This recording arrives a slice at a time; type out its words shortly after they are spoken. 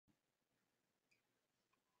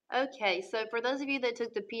Okay, so for those of you that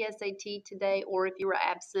took the PSAT today, or if you were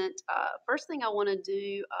absent, first thing I want to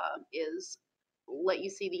do is let you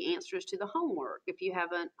see the answers to the homework if you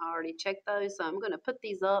haven't already checked those. So I'm going to put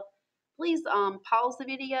these up. Please pause the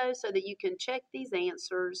video so that you can check these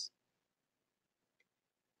answers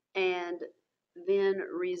and then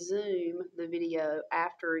resume the video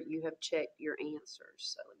after you have checked your answers.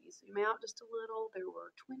 So let me zoom out just a little. There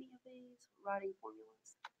were 20 of these writing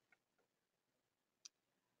formulas.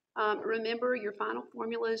 Remember, your final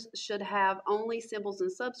formulas should have only symbols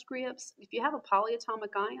and subscripts. If you have a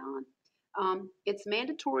polyatomic ion, it's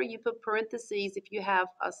mandatory you put parentheses if you have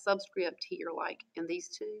a subscript here, like in these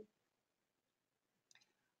two.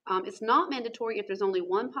 It's not mandatory if there's only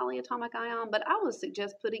one polyatomic ion, but I would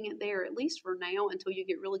suggest putting it there at least for now until you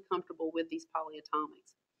get really comfortable with these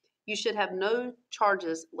polyatomics. You should have no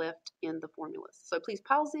charges left in the formulas. So please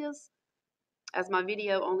pause this, as my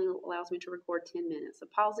video only allows me to record 10 minutes. So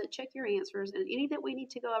pause it, check your answers, and any that we need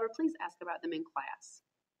to go over, please ask about them in class.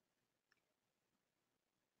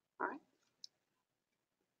 All right.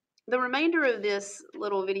 The remainder of this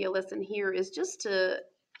little video lesson here is just to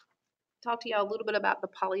talk to y'all a little bit about the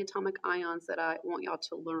polyatomic ions that I want y'all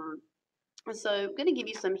to learn. So I'm going to give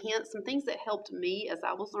you some hints, some things that helped me as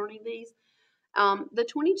I was learning these. The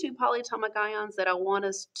 22 polyatomic ions that I want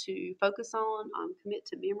us to focus on, commit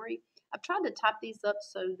to memory, I've tried to type these up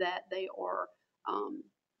so that they are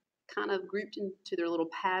kind of grouped into their little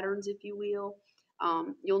patterns, if you will.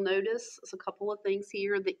 You'll notice a couple of things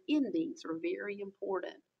here. The endings are very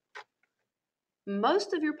important.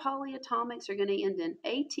 Most of your polyatomics are going to end in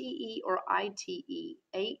ATE or ITE,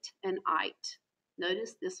 ate and ite.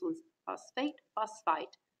 Notice this one's phosphate,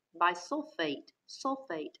 phosphite, bisulfate,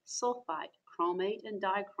 sulfate, sulfite, chromate and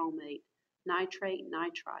dichromate, nitrate,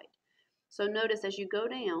 nitrite. So notice as you go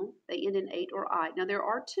down, they end in ate or ite. Now there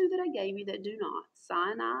are two that I gave you that do not,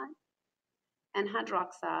 cyanide and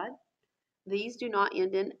hydroxide. These do not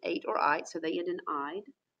end in ate or ite, so they end in ide,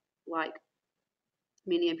 like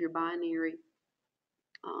many of your binary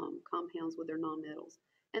compounds with their nonmetals.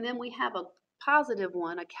 And then we have a positive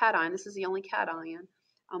one, a cation. This is the only cation,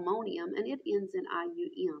 ammonium, and it ends in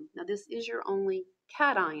IUM. Now this is your only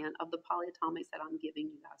cation of the polyatomics that I'm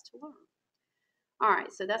giving you guys to learn. All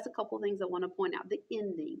right, so that's a couple of things I want to point out. The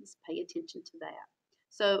endings, pay attention to that.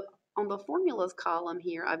 So on the formulas column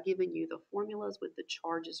here, I've given you the formulas with the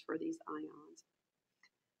charges for these ions.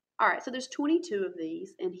 All right, so there's 22 of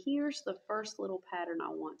these, and here's the first little pattern I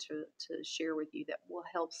want to share with you that will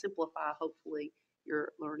help simplify, hopefully,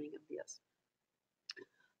 your learning of this.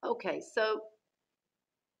 Okay, so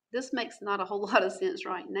this makes not a whole lot of sense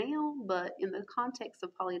right now, but in the context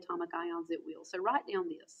of polyatomic ions, it will. So write down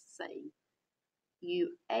this, say,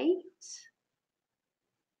 you ate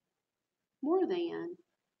more than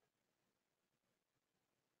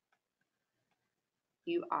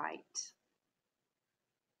you ate.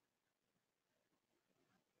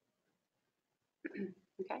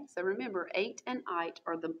 Okay, so remember, ate and ite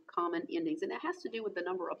are the common endings, and it has to do with the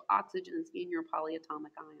number of oxygens in your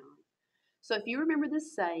polyatomic ion. So if you remember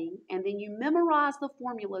this saying, and then you memorize the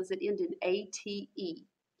formulas that end in ATE,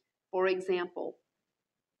 for example,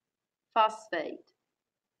 phosphate,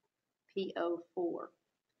 PO4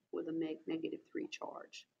 with a -3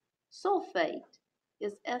 charge. Sulfate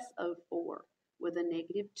is SO4 with a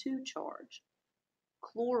 -2 charge.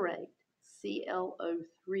 Chlorate,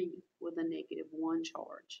 ClO3 with a -1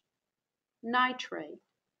 charge. Nitrate,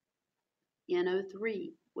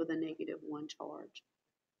 NO3 with a -1 charge.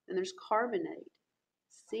 And there's carbonate,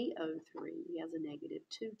 CO3 has a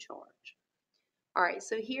 -2 charge. All right,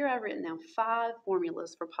 so here I've written down 5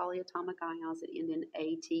 formulas for polyatomic ions that end in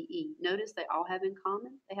ATE. Notice they all have in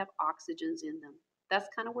common, they have oxygens in them. That's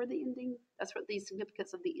kind of where the ending, that's what the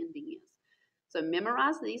significance of the ending is. So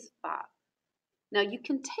memorize these 5. Now you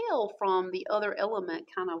can tell from the other element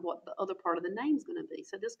kind of what the other part of the name is going to be.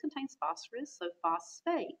 So this contains phosphorus, so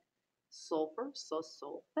phosphate. Sulfur, so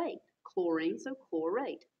sulfate. Chlorine, so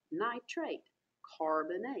chlorate. Nitrate,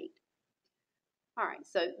 carbonate. All right,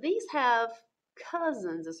 so these have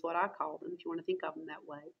cousins is what I call them, if you want to think of them that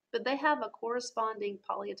way. But they have a corresponding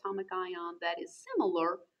polyatomic ion that is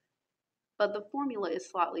similar, but the formula is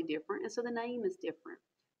slightly different, and so the name is different.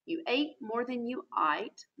 You ate more than you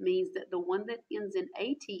ite means that the one that ends in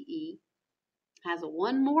ATE has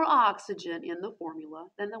one more oxygen in the formula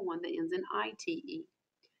than the one that ends in ITE.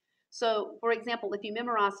 So, for example, if you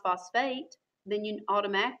memorize phosphate, then you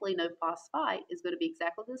automatically know phosphite is going to be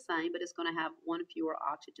exactly the same, but it's going to have 1 fewer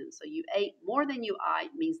oxygen. So you ate more than you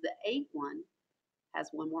ite means the ate one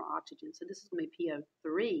has 1 more oxygen. So this is going to be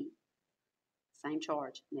PO3, same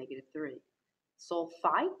charge, -3.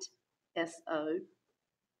 Sulfite, SO,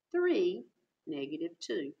 3,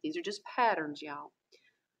 -2. These are just patterns, y'all.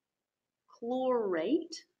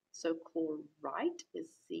 Chlorate, so chlorite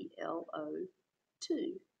is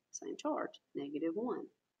ClO2, same charge, -1.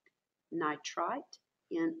 Nitrite,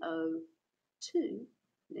 NO2,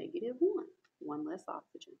 -1, one less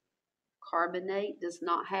oxygen. Carbonate does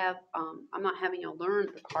not have, I'm not having you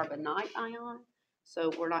learn the carbonite ion, so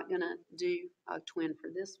we're not going to do a twin for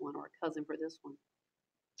this one or a cousin for this one.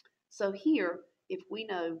 So here, if we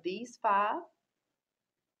know these 5,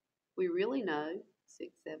 we really know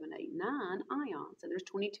 6, 7, 8, 9 ions. And there's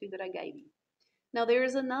 22 that I gave you. Now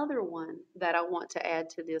there's another one that I want to add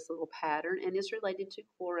to this little pattern, and it's related to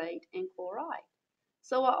chlorate and chloride.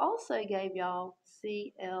 So I also gave y'all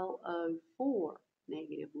ClO4,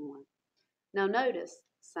 -1. Now notice,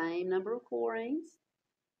 same number of chlorines,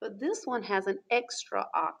 but this one has an extra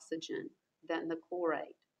oxygen than the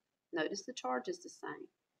chlorate. Notice the charge is the same.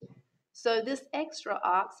 So this extra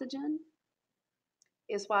oxygen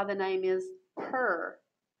is why the name is perchlorate.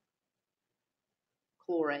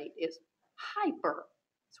 It's hyper.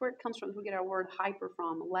 That's where it comes from. We get our word hyper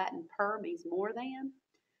from. Latin per means more than.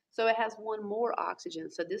 So it has one more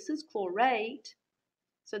oxygen. So this is chlorate.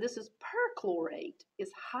 So this is perchlorate.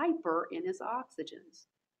 It's hyper in its oxygens.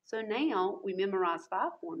 So now we memorize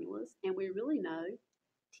 5 formulas and we really know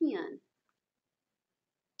 10.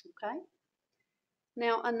 Okay?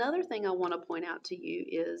 Now another thing I want to point out to you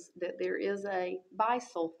is that there is a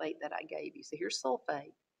bisulfate that I gave you. So here's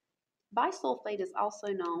sulfate. Bisulfate is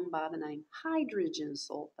also known by the name hydrogen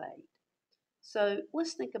sulfate. So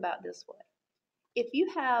let's think about this way. If you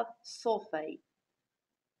have sulfate,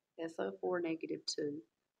 SO4 -2,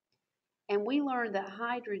 and we learned that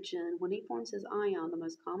hydrogen, when he forms his ion, the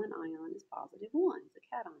most common ion is +1, it's a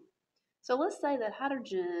cation. So let's say that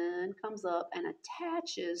hydrogen comes up and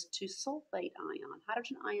attaches to sulfate ion.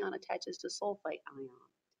 Hydrogen ion attaches to sulfate ion.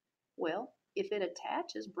 Well, if it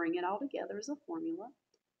attaches, bring it all together as a formula,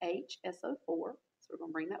 HSO4. So we're going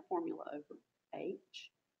to bring that formula over,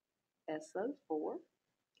 HSO4.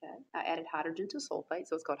 Okay, I added hydrogen to sulfate,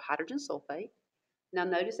 so it's called hydrogen sulfate. Now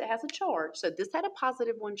notice it has a charge. So this had a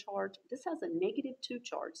 +1 charge. This has a -2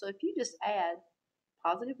 charge. So if you just add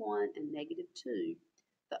 +1 and -2,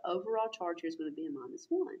 the overall charge here is going to be a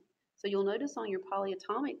 -1. So you'll notice on your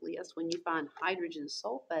polyatomic list, when you find hydrogen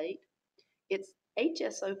sulfate, it's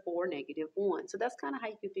HSO4 -1. So that's kind of how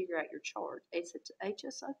you can figure out your charge. It's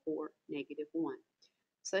HSO4 -1.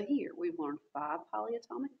 So here we've learned 5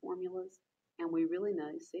 polyatomic formulas, and we really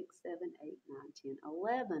know 6, 7, 8, 9, 10,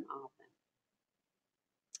 11 of them.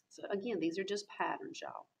 So again, these are just patterns,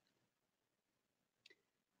 y'all.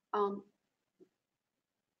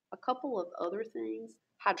 A couple of other things.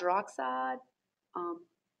 Hydroxide,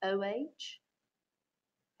 OH,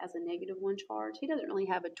 has a -1 charge. He doesn't really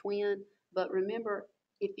have a twin, but remember,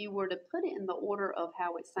 if you were to put it in the order of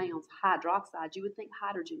how it sounds, hydroxide, you would think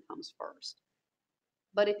hydrogen comes first.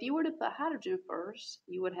 But if you were to put hydrogen first,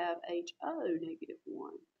 you would have HO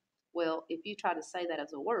 -1. Well, if you try to say that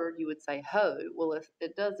as a word, you would say ho. Well, if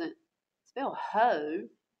it doesn't spell ho,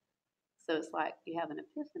 so it's like you have an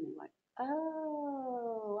epiphany, like,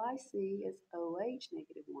 oh, I see, it's OH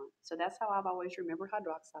 -1. So that's how I've always remembered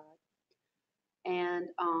hydroxide.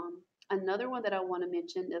 And another one that I want to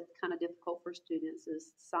mention that's kind of difficult for students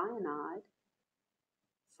is cyanide.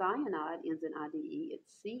 Cyanide ends in IDE.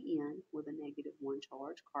 It's CN with a -1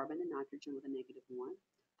 charge, carbon and nitrogen with a -1.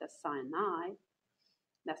 That's cyanide.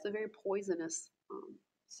 That's a very poisonous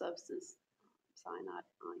substance, cyanide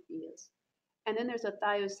is. And then there's a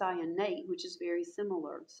thiocyanate, which is very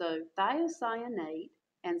similar. So thiocyanate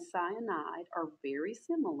and cyanide are very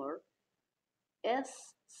similar.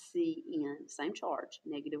 SCN, same charge,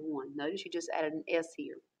 -1. Notice you just added an S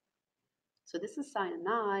here. So this is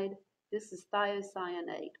cyanide, this is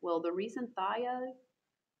thiocyanate. Well, the reason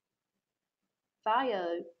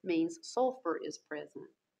thio means sulfur is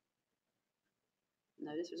present.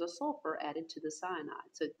 Notice there's a sulfur added to the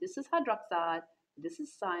cyanide. So this is hydroxide, this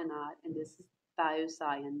is cyanide, and this is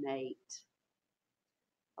thiocyanate.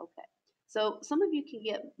 Okay, so some of you can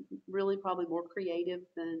get really probably more creative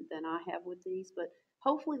than I have with these, but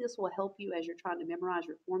hopefully this will help you as you're trying to memorize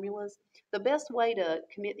your formulas. The best way to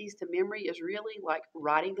commit these to memory is really like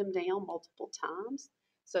writing them down multiple times.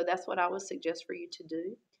 So that's what I would suggest for you to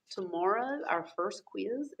do. Tomorrow, our first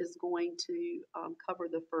quiz is going to cover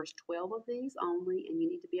the first 12 of these only, and you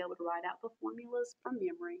need to be able to write out the formulas from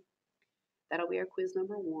memory. That'll be our quiz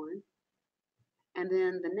number 1. And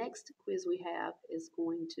then the next quiz we have is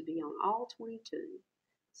going to be on all 22.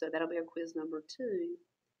 So that'll be our quiz number 2,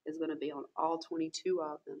 is going to be on all 22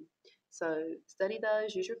 of them. So study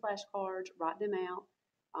those, use your flashcards, write them out.